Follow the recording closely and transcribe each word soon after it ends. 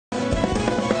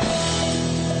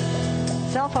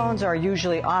Cell phones are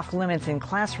usually off limits in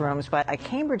classrooms, but a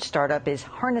Cambridge startup is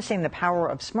harnessing the power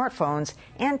of smartphones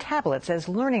and tablets as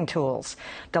learning tools.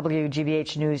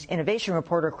 WGBH News innovation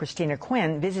reporter Cristina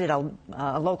Quinn visited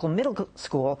a local middle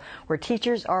school where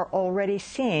teachers are already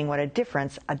seeing what a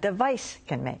difference a device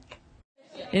can make.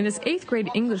 In this 8th grade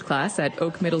English class at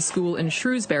Oak Middle School in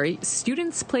Shrewsbury,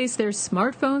 students place their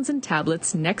smartphones and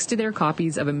tablets next to their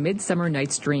copies of A Midsummer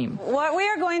Night's Dream. What we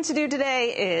are going to do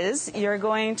today is you're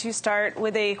going to start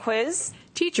with a quiz.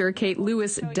 Teacher Kate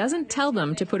Lewis doesn't tell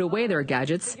them to put away their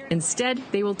gadgets. Instead,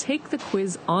 they will take the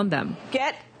quiz on them.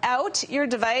 Get out your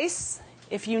device.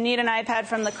 If you need an iPad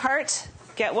from the cart,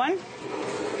 get one.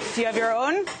 If you have your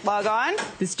own, log on.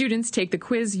 The students take the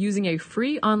quiz using a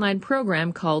free online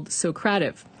program called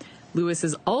Socrative. Lewis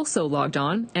is also logged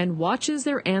on and watches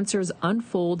their answers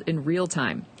unfold in real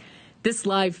time. This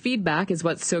live feedback is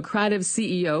what Socrative's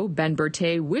CEO, Ben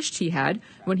Berthet, wished he had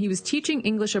when he was teaching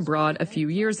English abroad a few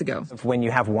years ago. When you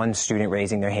have one student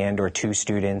raising their hand or two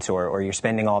students, or you're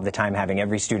spending all of the time having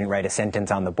every student write a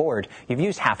sentence on the board, you've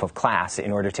used half of class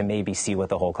in order to maybe see what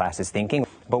the whole class is thinking.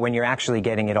 But when you're actually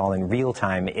getting it all in real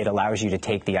time, it allows you to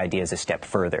take the ideas a step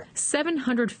further.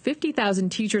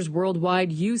 750,000 teachers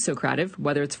worldwide use Socrative,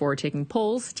 whether it's for taking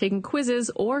polls, taking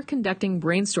quizzes, or conducting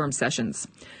brainstorm sessions.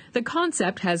 The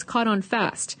concept has caught on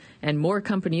fast, and more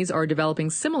companies are developing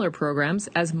similar programs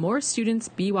as more students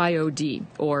BYOD,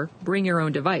 or bring your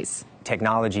own device.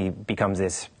 Technology becomes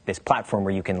this platform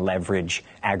where you can leverage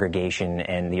aggregation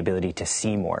and the ability to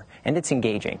see more, and it's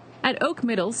engaging. At Oak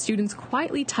Middle, students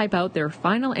quietly type out their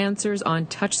final answers on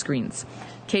touchscreens.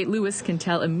 Kate Lewis can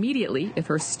tell immediately if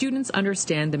her students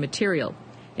understand the material.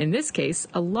 In this case,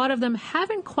 a lot of them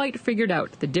haven't quite figured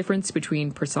out the difference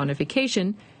between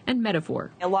personification and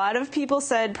metaphor. A lot of people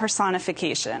said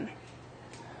personification.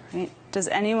 Right? Does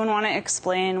anyone want to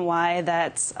explain why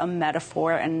that's a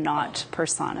metaphor and not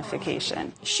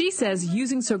personification? She says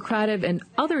using Socrative and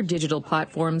other digital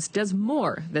platforms does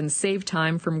more than save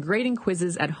time from grading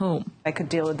quizzes at home. I could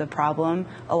deal with the problem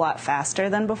a lot faster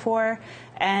than before,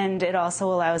 and it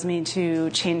also allows me to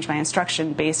change my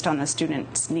instruction based on the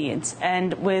student's needs.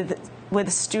 And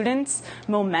with students,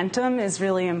 momentum is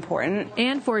really important.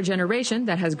 And for a generation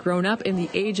that has grown up in the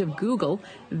age of Google,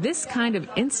 this kind of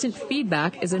instant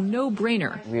feedback is a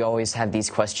no-brainer. We always have these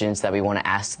questions that we want to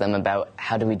ask them about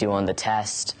how do we do on the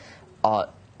test,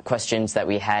 questions that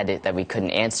we had that we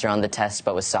couldn't answer on the test,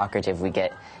 but with Socrative we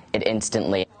get it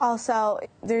instantly. Also,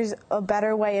 there's a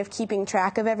better way of keeping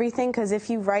track of everything, because if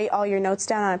you write all your notes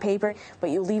down on a paper, but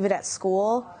you leave it at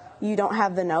school, you don't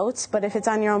have the notes. But if it's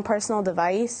on your own personal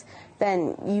device,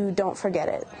 then you don't forget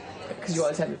it. Because you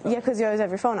always have your phone. Yeah, because you always have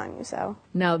your phone on you, so.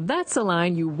 Now that's a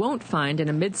line you won't find in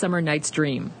A Midsummer Night's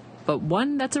Dream, but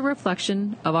one that's a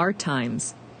reflection of our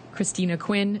times. Cristina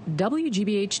Quinn,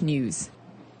 WGBH News.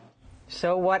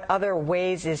 So what other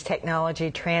ways is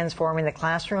technology transforming the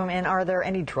classroom, and are there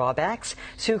any drawbacks?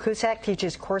 Sue Cusack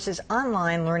teaches courses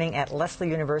online learning at Lesley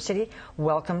University.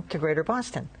 Welcome to Greater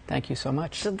Boston. Thank you so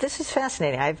much. So this is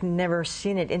fascinating. I've never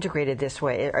seen it integrated this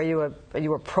way. Are you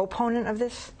a proponent of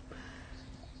this?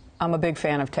 I'm a big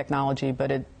fan of technology,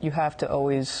 but you have to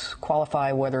always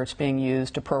qualify whether it's being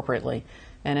used appropriately.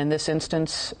 And in this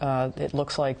instance, it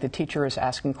looks like the teacher is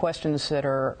asking questions that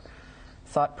are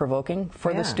thought-provoking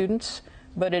for the students,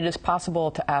 but it is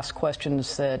possible to ask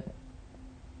questions that,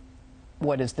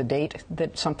 what is the date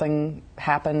that something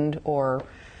happened, or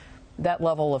that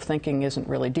level of thinking isn't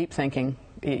really deep thinking.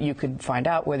 You could find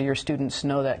out whether your students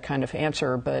know that kind of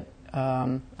answer, but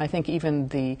I think even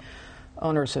the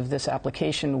owners of this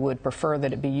application would prefer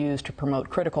that it be used to promote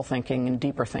critical thinking and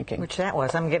deeper thinking. Which that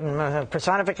was. I'm getting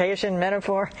personification,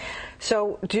 metaphor.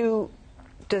 So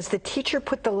does the teacher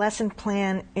put the lesson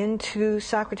plan into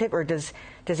Socrative, or does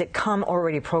it come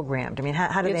already programmed? I mean,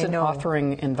 how do they know? It's an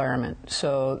authoring environment,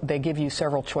 so they give you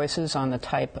several choices on the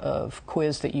type of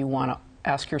quiz that you want to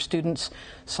ask your students.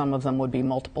 Some of them would be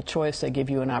multiple choice. They give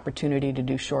you an opportunity to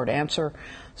do short answer.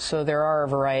 So there are a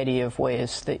variety of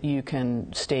ways that you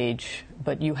can stage,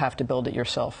 but you have to build it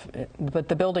yourself. But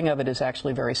the building of it is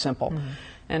actually very simple. Mm-hmm.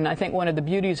 And I think one of the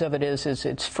beauties of it is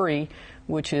it's free,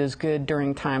 which is good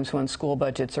during times when school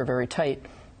budgets are very tight.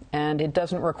 And it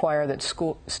doesn't require that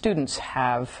students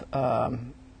have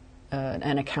an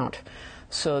account,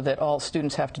 so that all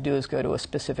students have to do is go to a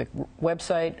specific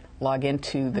website, log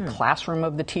into the classroom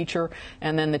of the teacher,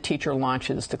 and then the teacher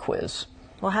launches the quiz.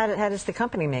 Well, how does the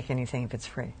company make anything if it's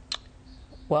free?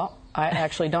 Well, I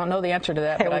actually don't know the answer to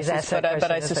that,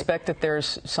 but I suspect that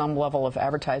there's some level of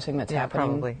advertising that's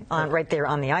happening. Probably. Right there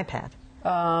on the iPad.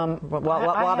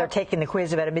 While they're taking the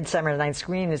quiz about A Midsummer Night's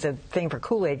Dream, is a thing for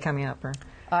Kool-Aid coming up. Or?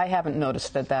 I haven't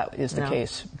noticed that is the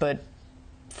case, but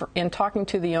in talking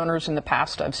to the owners in the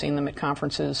past, I've seen them at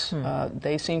conferences,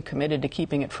 they seem committed to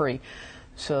keeping it free.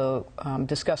 So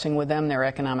discussing with them their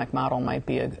economic model might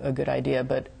be a good idea.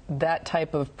 But that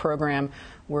type of program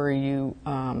where you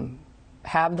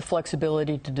have the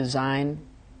flexibility to design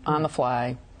on the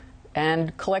fly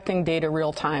and collecting data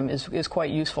real time is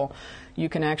quite useful. You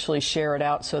can actually share it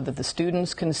out so that the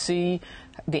students can see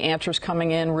the answers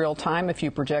coming in real time if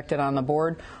you project it on the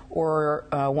board, or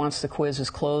once the quiz is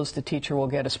closed, the teacher will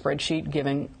get a spreadsheet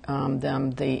giving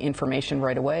them the information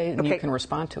right away, and you can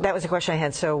respond to it. That was the question I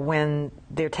had. So when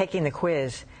they're taking the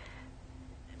quiz,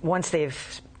 once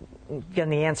they've gotten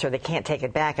the answer, they can't take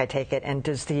it back, I take it, and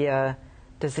does the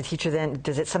teacher then,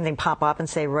 does it something pop up and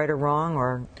say right or wrong,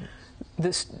 or?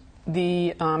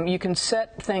 You can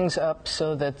set things up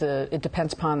so that it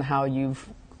depends upon how you've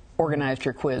organized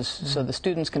your quiz, so the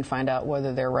students can find out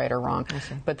whether they're right or wrong.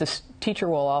 But the teacher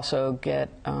will also get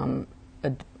a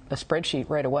spreadsheet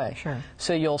right away. Sure.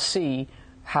 So you'll see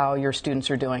how your students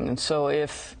are doing. And so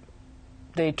if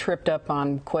they tripped up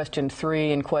on question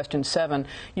 3 and question 7,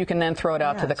 you can then throw it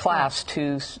out to the class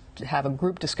to have a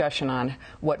group discussion on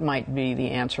what might be the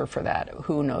answer for that.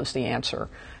 Who knows the answer?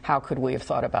 How could we have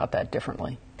thought about that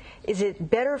differently? Is it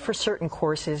better for certain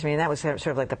courses? I mean, that was sort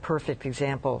of like the perfect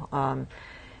example.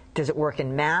 Does it work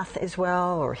in math as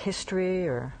well, or history,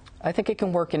 or? I think it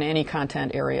can work in any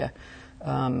content area.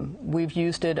 We've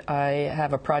used it. I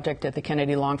have a project at the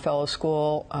Kennedy Longfellow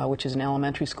School, which is an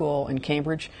elementary school in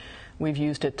Cambridge. We've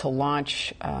used it to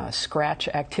launch Scratch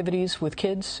activities with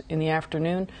kids in the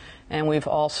afternoon, and we've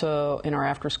also, in our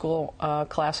after-school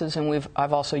classes, and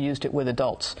I've also used it with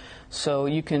adults. So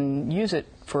you can use it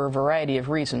for a variety of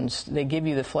reasons. They give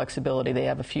you the flexibility. They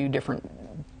have a few different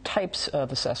types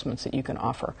of assessments that you can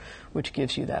offer, which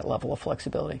gives you that level of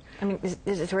flexibility. I mean,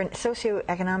 is there a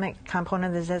socioeconomic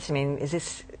component of this? I mean, is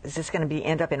this going to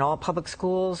end up in all public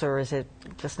schools, or is it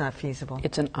just not feasible?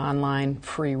 It's an online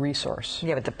free resource.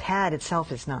 Yeah, but the pad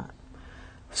itself is not.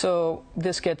 So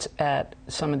this gets at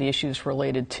some of the issues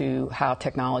related to how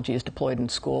technology is deployed in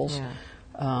schools. Yeah.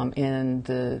 In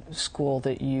the school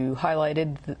that you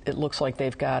highlighted, it looks like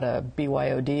they've got a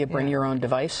BYOD, a bring your own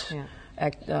device,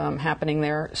 happening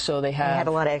there. So they had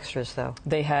a lot of extras, though.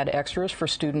 They had extras for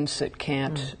students that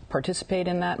can't participate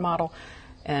in that model,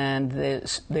 and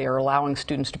they are allowing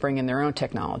students to bring in their own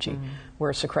technology.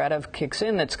 Where Socrative kicks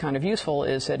in that's kind of useful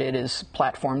is that it is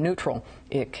platform neutral.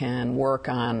 It can work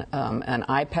on an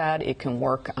iPad, it can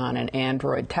work on an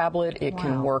Android tablet, it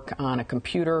can work on a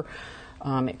computer,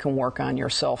 it can work on your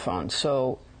cell phone.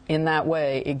 So in that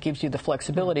way, it gives you the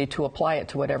flexibility to apply it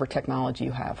to whatever technology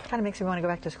you have. Kind of makes me want to go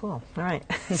back to school. All right.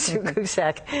 Sue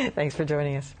Gusak, thanks for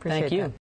joining us. Appreciate Thank you. that.